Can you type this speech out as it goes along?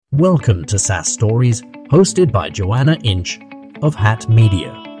Welcome to SaaS Stories, hosted by Joanna Inch of Hat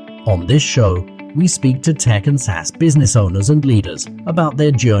Media. On this show, we speak to tech and SaaS business owners and leaders about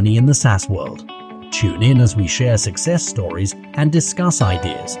their journey in the SaaS world. Tune in as we share success stories and discuss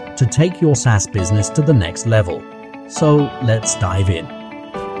ideas to take your SaaS business to the next level. So let's dive in.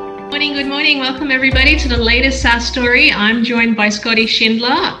 Good morning. Welcome everybody to the latest SaaS story. I'm joined by Scotty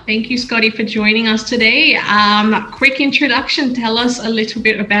Schindler. Thank you, Scotty, for joining us today. Quick introduction. Tell us a little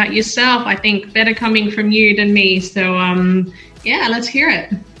bit about yourself. I think better coming from you than me. So let's hear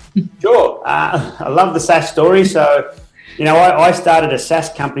it. Sure. I love the SaaS story. So, I started a SaaS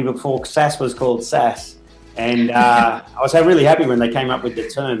company before SaaS was called SaaS. And I was really happy when they came up with the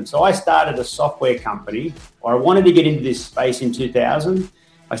term. So I started a software company. I wanted to get into this space in 2000.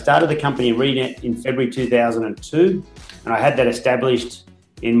 I started the company ReNet in February 2002, and I had that established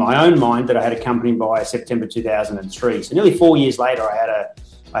in my own mind that I had a company by September 2003. So nearly 4 years later,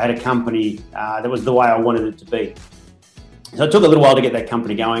 I had a company that was the way I wanted it to be. So it took a little while to get that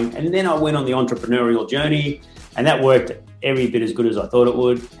company going, and then I went on the entrepreneurial journey, and that worked every bit as good as I thought it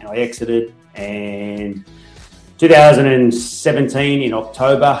would, and I exited. And 2017 in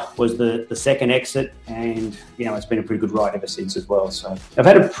October was the second exit, and it's been a pretty good ride ever since as well. So I've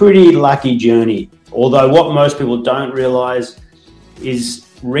had a pretty lucky journey, although what most people don't realize is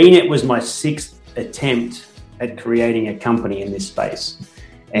ReNet was my sixth attempt at creating a company in this space.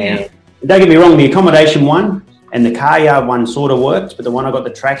 And Don't get me wrong, the accommodation one and the car yard one sort of worked, but the one I got the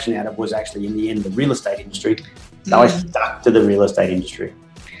traction out of was actually in the end the real estate industry. So I stuck to the real estate industry.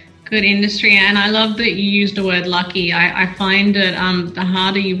 Good industry, and I love that you used the word lucky. I find that the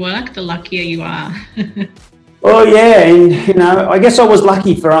harder you work, the luckier you are. Well, yeah, and I guess I was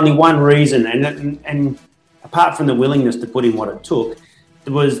lucky for only one reason, and apart from the willingness to put in what it took, it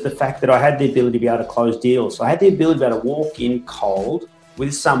was the fact that I had the ability to be able to close deals. So I had the ability to be able to walk in cold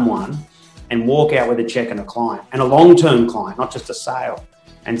with someone and walk out with a check and a client, and a long-term client, not just a sale.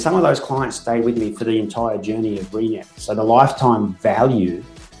 And some of those clients stayed with me for the entire journey of ReNet. So the lifetime value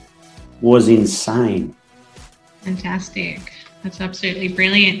was insane. Fantastic. That's absolutely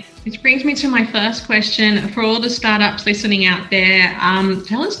brilliant. Which brings me to my first question. For all the startups listening out there,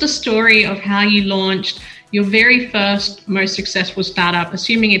 tell us the story of how you launched your very first, most successful startup,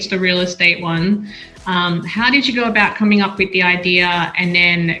 assuming it's the real estate one. How did you go about coming up with the idea and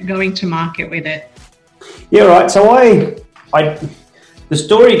then going to market with it? Yeah, right. So the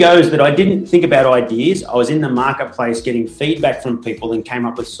story goes that I didn't think about ideas. I was in the marketplace getting feedback from people and came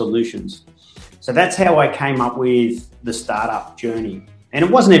up with solutions. So that's how I came up with the startup journey. And it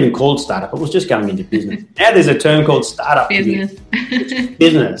wasn't even called startup. It was just going into business. Now there's a term called startup business.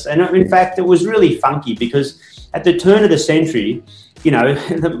 Business. And in fact, it was really funky because at the turn of the century,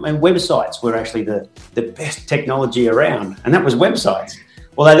 websites were actually the best technology around. And that was websites.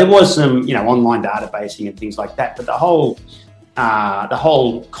 Although there was some, online databasing and things like that. But the whole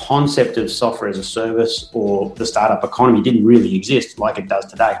concept of software as a service or the startup economy didn't really exist like it does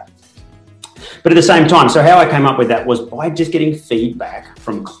today. But at the same time, so how I came up with that was by just getting feedback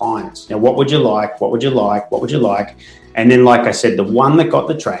from clients. Now, what would you like? What would you like? What would you like? And then, like I said, the one that got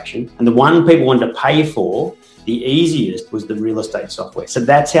the traction and the one people wanted to pay for the easiest was the real estate software. So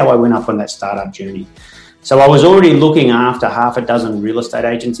that's how I went up on that startup journey. So I was already looking after half a dozen real estate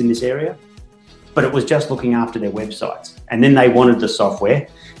agents in this area, but it was just looking after their websites. And then they wanted the software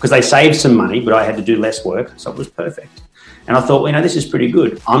because they saved some money, but I had to do less work. So it was perfect. And I thought, this is pretty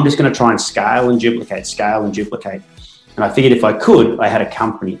good. I'm just going to try and scale and duplicate. And I figured if I could, I had a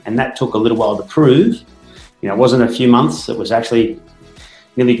company. And that took a little while to prove. It wasn't a few months. It was actually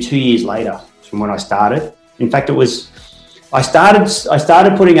nearly 2 years later from when I started. In fact, I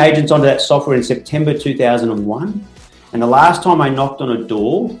started putting agents onto that software in September 2001. And the last time I knocked on a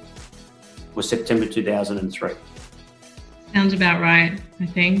door was September 2003. Sounds about right, I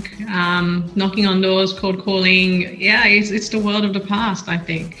think. Knocking on doors, cold calling. Yeah, it's the world of the past, I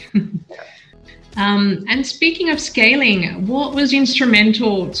think. And speaking of scaling, what was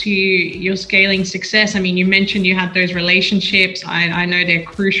instrumental to your scaling success? I mean, you mentioned you had those relationships. I know they're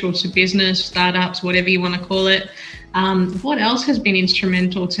crucial to business, startups, whatever you want to call it. What else has been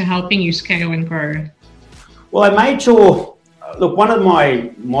instrumental to helping you scale and grow? Well, I made sure, look, one of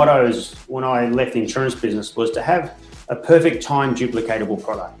my mottos when I left the insurance business was to have a perfect time duplicatable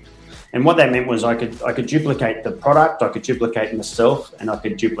product. And what that meant was I could duplicate the product, I could duplicate myself, and I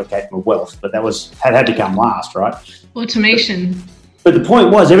could duplicate my wealth. But that had to come last, right? Automation. But the point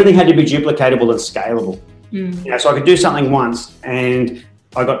was everything had to be duplicatable and scalable. So I could do something once and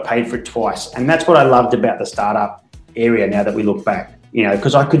I got paid for it twice. And that's what I loved about the startup area now that we look back,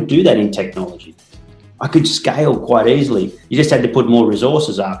 because I could do that in technology. I could scale quite easily. You just had to put more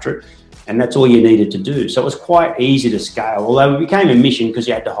resources after it, and that's all you needed to do. So it was quite easy to scale, although it became a mission because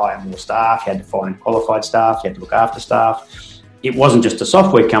you had to hire more staff, you had to find qualified staff, you had to look after staff. It wasn't just a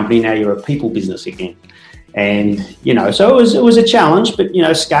software company, now you're a people business again. And, you know, so it was a challenge, but, you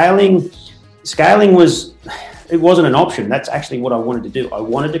know, scaling was, it wasn't an option. That's actually what I wanted to do. I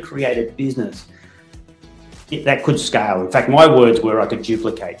wanted to create a business that could scale. In fact, my words were I could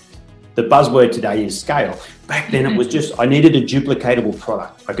duplicate. The buzzword today is scale. Back then it was just, I needed a duplicatable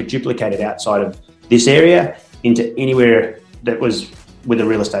product. I could duplicate it outside of this area into anywhere that was with a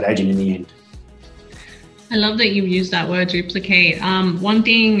real estate agent in the end. I love that you've used that word duplicate. One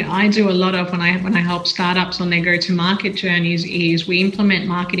thing I do a lot of when I help startups on their go-to-market journeys is we implement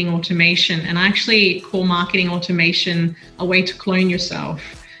marketing automation, and I actually call marketing automation a way to clone yourself.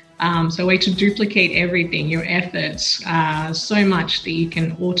 So a way to duplicate everything, your efforts, so much that you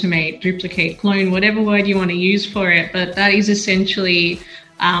can automate, duplicate, clone, whatever word you want to use for it. But that is essentially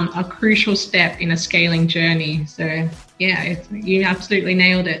a crucial step in a scaling journey. So yeah, you absolutely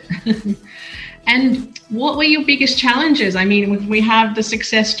nailed it. And what were your biggest challenges? I mean, we have the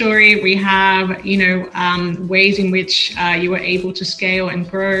success story, we have, you know, ways in which you were able to scale and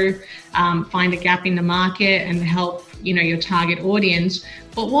grow, find a gap in the market and help, you know, your target audience.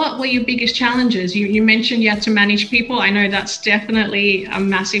 But what were your biggest challenges? You mentioned you had to manage people. I know that's definitely a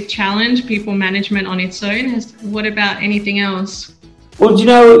massive challenge, people management on its own. What about anything else? Well, do you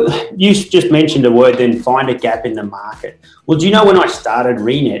know, you just mentioned a word then, find a gap in the market. Well, do you know when I started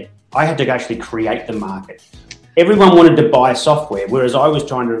ReNet, I had to actually create the market. Everyone wanted to buy software, whereas I was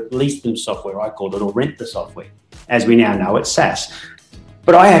trying to lease them software, I called it, or rent the software. As we now know, it's SaaS.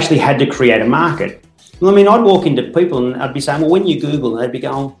 But I actually had to create a market. Well, I mean, I'd walk into people and I'd be saying, well, when you Google, and they'd be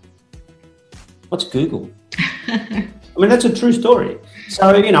going, what's Google? I mean, that's a true story.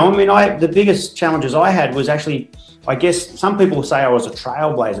 So, you know, I mean, the biggest challenges I had was actually, I guess some people say I was a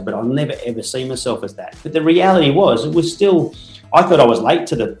trailblazer, but I'll never ever see myself as that. But the reality was, it was still, I thought I was late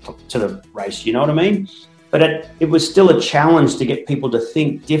to the race, you know what I mean? But it was still a challenge to get people to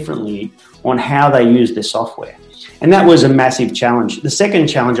think differently on how they use their software. And that was a massive challenge. The second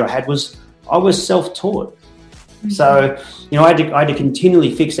challenge I had was I was self-taught. Mm-hmm. So, you know, I had to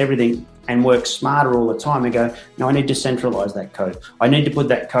continually fix everything and work smarter all the time and go, no, I need to centralize that code. I need to put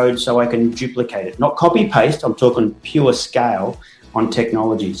that code so I can duplicate it. Not copy paste, I'm talking pure scale on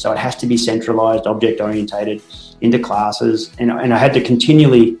technology. So it has to be centralized, object orientated, into classes. And I had to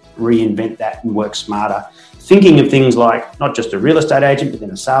continually reinvent that and work smarter, thinking of things like not just a real estate agent, but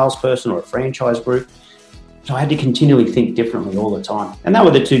then a salesperson or a franchise group. So I had to continually think differently all the time. And that were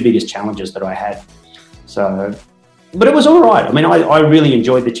the two biggest challenges that I had. So, but it was all right. I mean, I really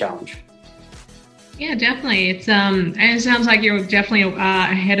enjoyed the challenge. Yeah, definitely. It's and it sounds like you're definitely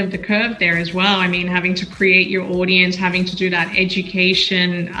ahead of the curve there as well. I mean, having to create your audience, having to do that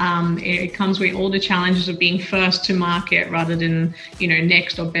education, it comes with all the challenges of being first to market rather than, you know,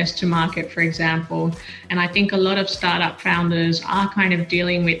 next or best to market, for example. And I think a lot of startup founders are kind of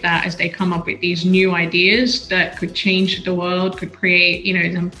dealing with that as they come up with these new ideas that could change the world, could create, you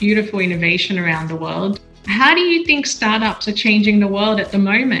know, some beautiful innovation around the world. How do you think startups are changing the world at the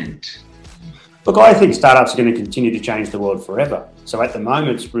moment? Look, I think startups are going to continue to change the world forever. So at the moment,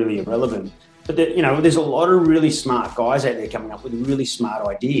 it's really irrelevant. But you know, there's a lot of really smart guys out there coming up with really smart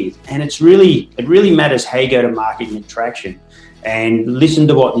ideas, and it really matters how you go to market and traction, and listen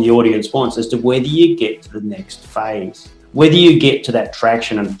to what the audience wants as to whether you get to the next phase, whether you get to that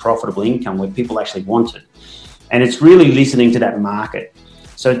traction and profitable income where people actually want it. And it's really listening to that market.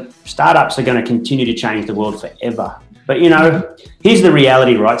 So startups are going to continue to change the world forever. But, you know, here's the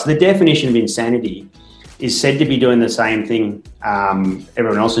reality, right? So the definition of insanity is said to be doing the same thing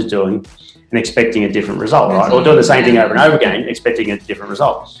everyone else is doing and expecting a different result, right? Or doing the same thing over and over again, expecting a different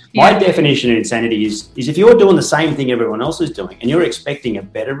result. My definition of insanity is if you're doing the same thing everyone else is doing and you're expecting a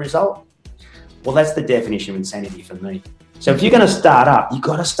better result, well, that's the definition of insanity for me. So if you're going to start up, you've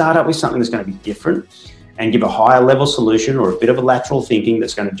got to start up with something that's going to be different and give a higher level solution or a bit of a lateral thinking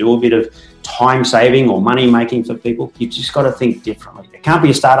that's going to do a bit of time saving or money making for people. You've just got to think differently. It can't be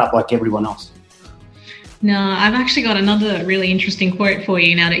a startup like everyone else. No, I've actually got another really interesting quote for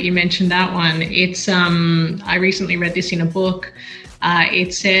you now that you mentioned that one. It's I recently read this in a book.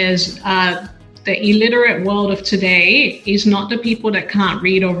 It says the illiterate world of today is not the people that can't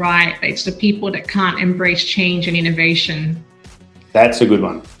read or write, but it's the people that can't embrace change and innovation. That's a good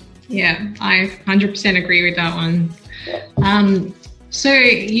one. Yeah, I 100% agree with that one. So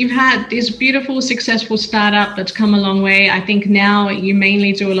you've had this beautiful, successful startup that's come a long way. I think now you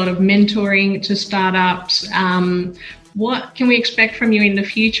mainly do a lot of mentoring to startups. what can we expect from you in the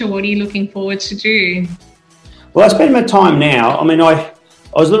future? What are you looking forward to do? Well, I spend my time now. I mean, I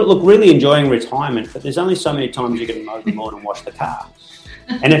was really enjoying retirement, but there's only so many times you can mow the lawn and wash the car.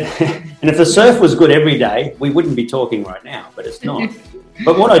 And if the surf was good every day, we wouldn't be talking right now, but it's not.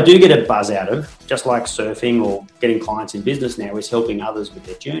 But what I do get a buzz out of, just like surfing or getting clients in business now, is helping others with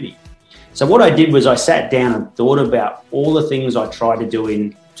their journey. So what I did was I sat down and thought about all the things I tried to do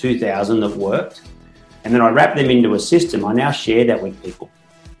in 2000 that worked, and then I wrapped them into a system. I now share that with people.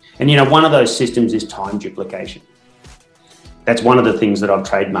 And, one of those systems is time duplication. That's one of the things that I've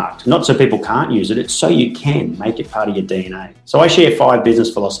trademarked. Not so people can't use it, it's so you can make it part of your DNA. So I share 5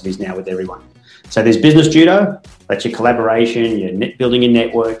 business philosophies now with everyone. So there's business judo, that's your collaboration, your building your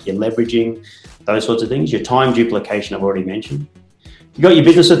network, your leveraging, those sorts of things. Your time duplication, I've already mentioned. You've got your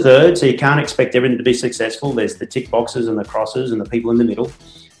business a third, so you can't expect everything to be successful. There's the tick boxes and the crosses and the people in the middle.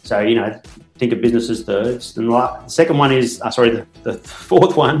 So, think of business as thirds. And the second one is, the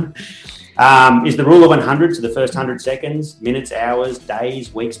fourth one is the rule of 100. So the first 100 seconds, minutes, hours,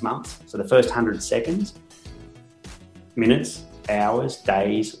 days, weeks, months. So the first 100 seconds, minutes, hours,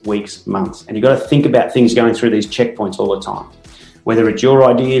 days, weeks, months. And you've got to think about things going through these checkpoints all the time. Whether it's your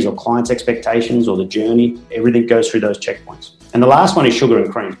ideas or clients' expectations or the journey, everything goes through those checkpoints. And the last one is sugar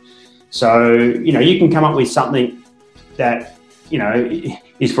and cream. So, you can come up with something that,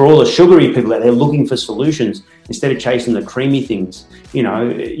 is for all the sugary people out there looking for solutions instead of chasing the creamy things. You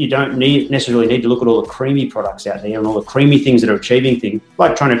don't necessarily need to look at all the creamy products out there and all the creamy things that are achieving things,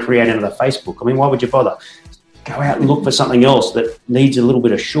 like trying to create another Facebook. I mean, why would you bother? Go out and look for something else that needs a little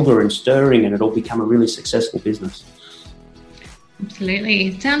bit of sugar and stirring, and it'll become a really successful business. Absolutely.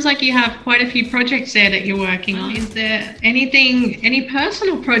 It sounds like you have quite a few projects there that you're working on. Is there any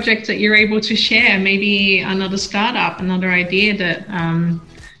personal projects that you're able to share? Maybe another startup, another idea that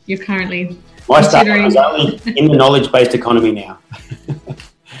you're currently My startup is only in the knowledge-based economy now.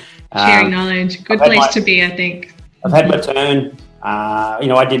 Sharing knowledge. Good place to be, I think. I've had my turn.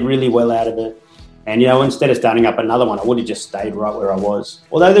 I did really well out of it. And, instead of starting up another one, I would have just stayed right where I was.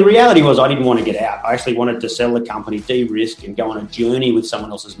 Although the reality was I didn't want to get out. I actually wanted to sell the company, de-risk, and go on a journey with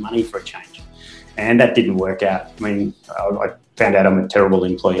someone else's money for a change. And that didn't work out. I mean, I found out I'm a terrible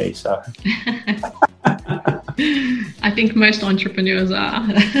employee, so. I think most entrepreneurs are.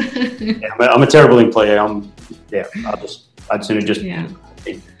 Yeah, I'm a terrible employee. I'd sooner just... Yeah.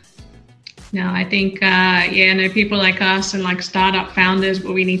 No, I think, people like us and like startup founders,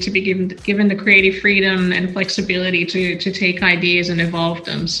 but we need to be given the creative freedom and flexibility to take ideas and evolve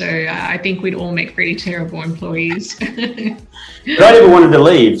them. So I think we'd all make pretty terrible employees. But I never wanted to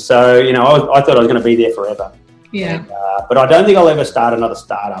leave. So, I thought I was going to be there forever. Yeah. And, but I don't think I'll ever start another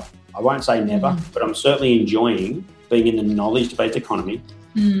startup. I won't say never, but I'm certainly enjoying being in the knowledge-based economy.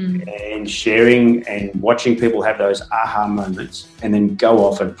 And sharing and watching people have those aha moments and then go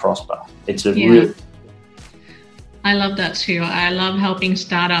off and prosper. It's a real... I love that too. I love helping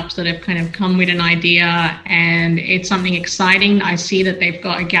startups that have kind of come with an idea and it's something exciting. I see that they've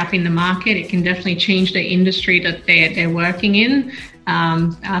got a gap in the market. It can definitely change the industry that they're working in.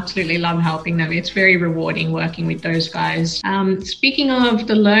 Absolutely love helping them. It's very rewarding working with those guys. Speaking of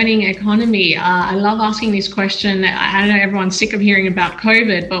the learning economy, I love asking this question. I know everyone's sick of hearing about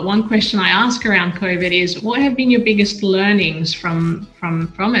COVID, but one question I ask around COVID is, what have been your biggest learnings from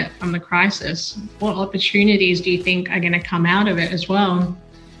the crisis? What opportunities do you think are going to come out of it as well?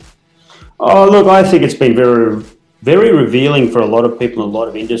 Oh, look, I think it's been very, very revealing for a lot of people in a lot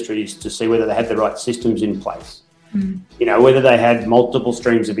of industries to see whether they had the right systems in place. Whether they had multiple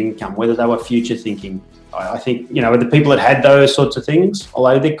streams of income, whether they were future thinking. I think, the people that had those sorts of things,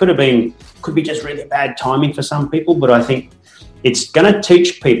 although there could be just really bad timing for some people, but I think it's going to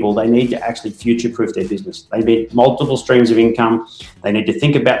teach people they need to actually future-proof their business. They need multiple streams of income. They need to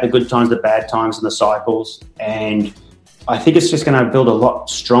think about the good times, the bad times, and the cycles. And I think it's just going to build a lot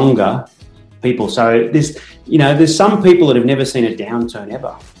stronger people. So there's some people that have never seen a downturn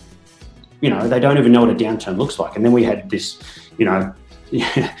ever. They don't even know what a downturn looks like. And then we had this,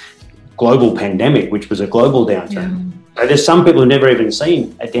 global pandemic, which was a global downturn. So there's some people who've never even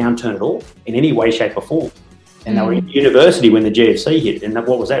seen a downturn at all in any way, shape or form. And they were in university when the GFC hit. And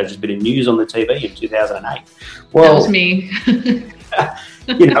what was that? It was just a bit of news on the TV in 2008. Well, that was me.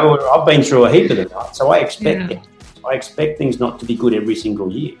 I've been through a heap of them, right? So I expect things not to be good every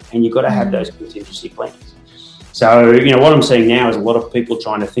single year. And you've got to have those contingency plans. So, what I'm seeing now is a lot of people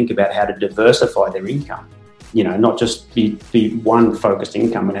trying to think about how to diversify their income, not just be one focused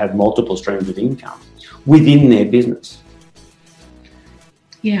income and have multiple streams of income within their business.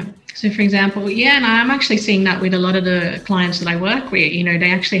 Yeah. So for example, and I'm actually seeing that with a lot of the clients that I work with.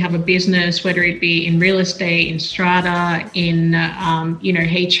 They actually have a business, whether it be in real estate, in strata, in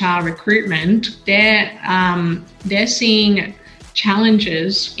HR recruitment. They're seeing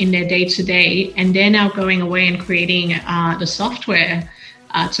challenges in their day-to-day, and they're now going away and creating the software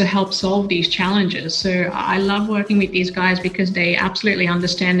to help solve these challenges. So I love working with these guys because they absolutely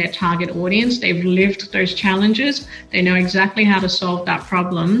understand their target audience. They've lived those challenges. They know exactly how to solve that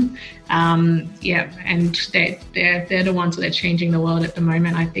problem. And they're the ones that are changing the world at the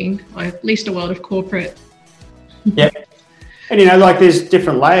moment, I think, or at least the world of corporate. Yeah. And, there's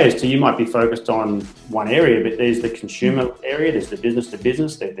different layers to, you might be focused on one area, but there's the consumer area, there's the business to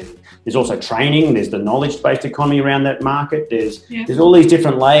business, there's also training, there's the knowledge-based economy around that market. There's all these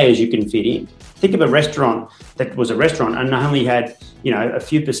different layers you can fit in. Think of a restaurant that was a restaurant and only had, a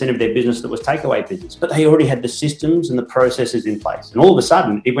few % of their business that was takeaway business, but they already had the systems and the processes in place. And all of a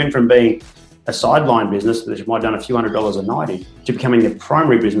sudden, it went from being a sideline business that you might have done a few $100s a night in to becoming the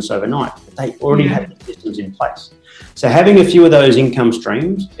primary business overnight. But they already had the systems in place. So having a few of those income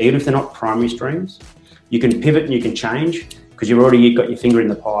streams, even if they're not primary streams, you can pivot and you can change because you've already got your finger in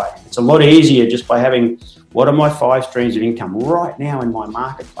the pie. It's a lot easier just by having, what are my 5 streams of income right now in my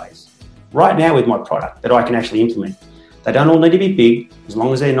marketplace, right now with my product that I can actually implement. They don't all need to be big, as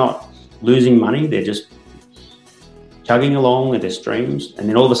long as they're not losing money, they're just chugging along with their streams, and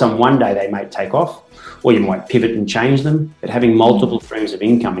then all of a sudden one day they may take off, or you might pivot and change them. But having multiple streams of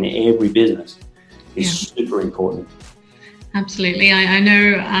income in every business is super important. Absolutely. I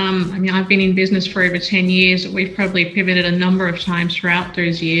know, I've been in business for over 10 years. We've probably pivoted a number of times throughout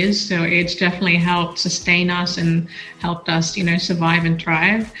those years. So it's definitely helped sustain us and helped us, survive and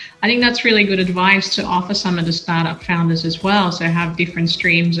thrive. I think that's really good advice to offer some of the startup founders as well. So have different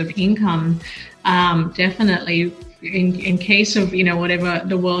streams of income, definitely in case of, whatever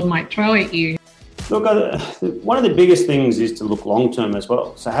the world might throw at you. Look, one of the biggest things is to look long-term as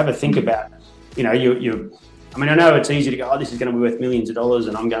well. So have a think about, I know it's easy to go, this is going to be worth millions of dollars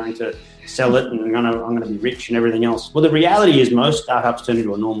and I'm going to sell it and I'm going to be rich and everything else. Well, the reality is most startups turn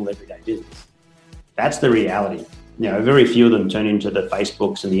into a normal everyday business. That's the reality. Very few of them turn into the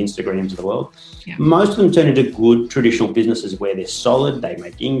Facebooks and the Instagrams of the world. Yeah. Most of them turn into good traditional businesses where they're solid, they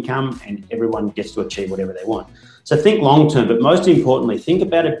make income, and everyone gets to achieve whatever they want. So think long-term, but most importantly, think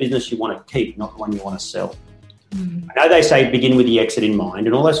about a business you want to keep, not one you want to sell. I know they say begin with the exit in mind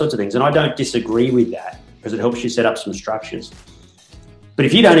and all those sorts of things, and I don't disagree with that because it helps you set up some structures. But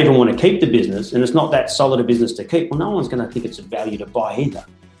if you don't even want to keep the business and it's not that solid a business to keep, well, no one's going to think it's of value to buy either.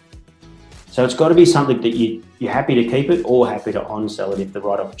 So it's got to be something that you're happy to keep it or happy to on-sell it if the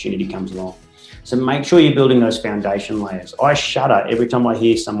right opportunity comes along. So make sure you're building those foundation layers. I shudder every time I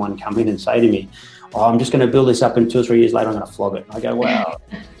hear someone come in and say to me, I'm just going to build this up and 2 or 3 years later I'm going to flog it. And I go, wow,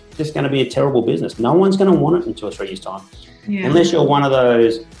 it's just going to be a terrible business. No one's going to want it in 2 or 3 years' time. Yeah. Unless you're one of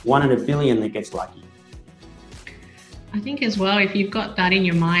those 1 in a billion that gets lucky. I think as well, if you've got that in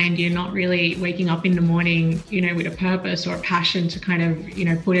your mind, you're not really waking up in the morning, with a purpose or a passion to kind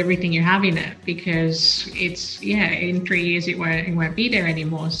of, put everything you have in it, because it's, in 3 years it won't be there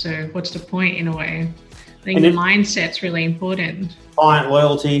anymore. So what's the point in a way? I think the mindset's really important. Client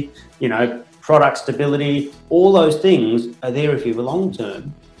loyalty, product stability, all those things are there if you're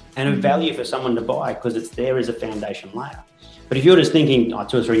long-term and of value for someone to buy because it's there as a foundation layer. But if you're just thinking, 2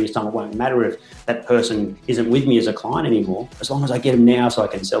 or 3 years' time, it won't matter if that person isn't with me as a client anymore, as long as I get them now so I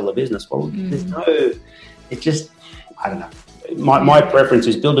can sell the business. Well, there's I don't know. My preference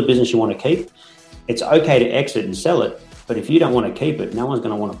is build a business you want to keep. It's okay to exit and sell it, but if you don't want to keep it, no one's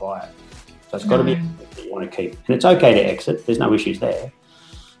going to want to buy it. So it's got to be that you want to keep. And it's okay to exit. There's no issues there.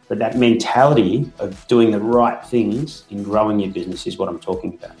 But that mentality of doing the right things in growing your business is what I'm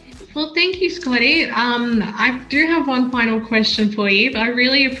talking about. Well, thank you, Scotty. I do have one final question for you, but I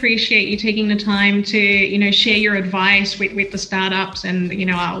really appreciate you taking the time to, share your advice with the startups and,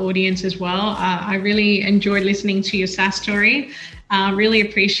 our audience as well. I really enjoyed listening to your SaaS story. Really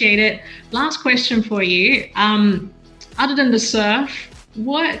appreciate it. Last question for you. Other than the surf,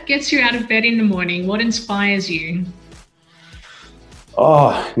 what gets you out of bed in the morning? What inspires you?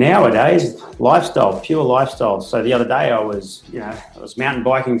 Oh, nowadays, lifestyle, pure lifestyle. So the other day I was mountain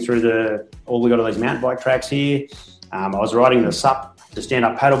biking through we got all these mountain bike tracks here. I was riding the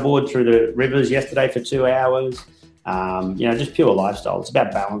stand-up paddleboard through the rivers yesterday for 2 hours. Just pure lifestyle. It's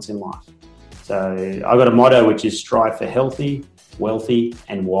about balance in life. So I got a motto which is strive for healthy, wealthy,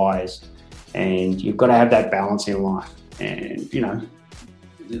 and wise. And you've got to have that balance in life. And, you're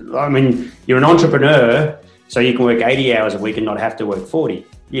an entrepreneur, so you can work 80 hours a week and not have to work 40.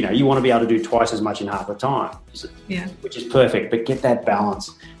 you want to be able to do twice as much in half the time, which is perfect. But get that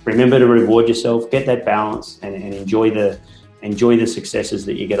balance. Remember to reward yourself. Get that balance and enjoy the successes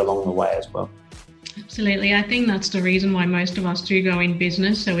that you get along the way as well. Absolutely. I think that's the reason why most of us do go in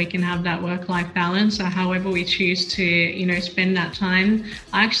business, so we can have that work-life balance, or however we choose to, spend that time.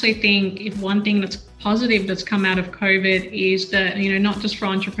 I actually think if one thing that's positive that's come out of COVID is that, not just for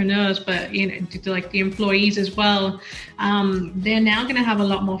entrepreneurs, but, like the employees as well, they're now going to have a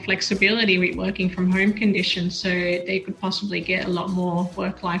lot more flexibility with working from home conditions. So they could possibly get a lot more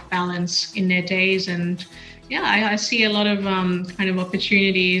work-life balance in their days. And I see a lot of kind of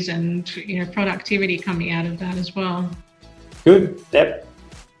opportunities and productivity coming out of that as well. Good. Yep.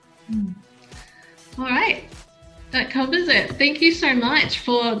 All right. That covers it. Thank you so much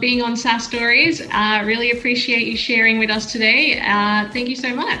for being on SaaS Stories. Really appreciate you sharing with us today. Thank you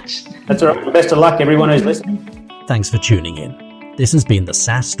so much. That's all right. Best of luck, everyone who's listening. Thanks for tuning in. This has been the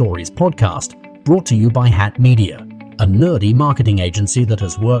SaaS Stories podcast, brought to you by Hat Media, a nerdy marketing agency that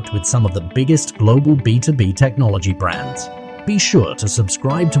has worked with some of the biggest global B2B technology brands. Be sure to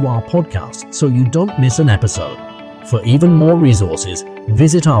subscribe to our podcast so you don't miss an episode. For even more resources,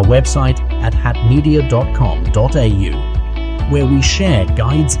 visit our website at hatmedia.com.au, where we share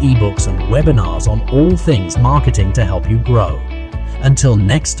guides, ebooks, and webinars on all things marketing to help you grow. Until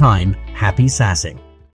next time, happy SaaSing.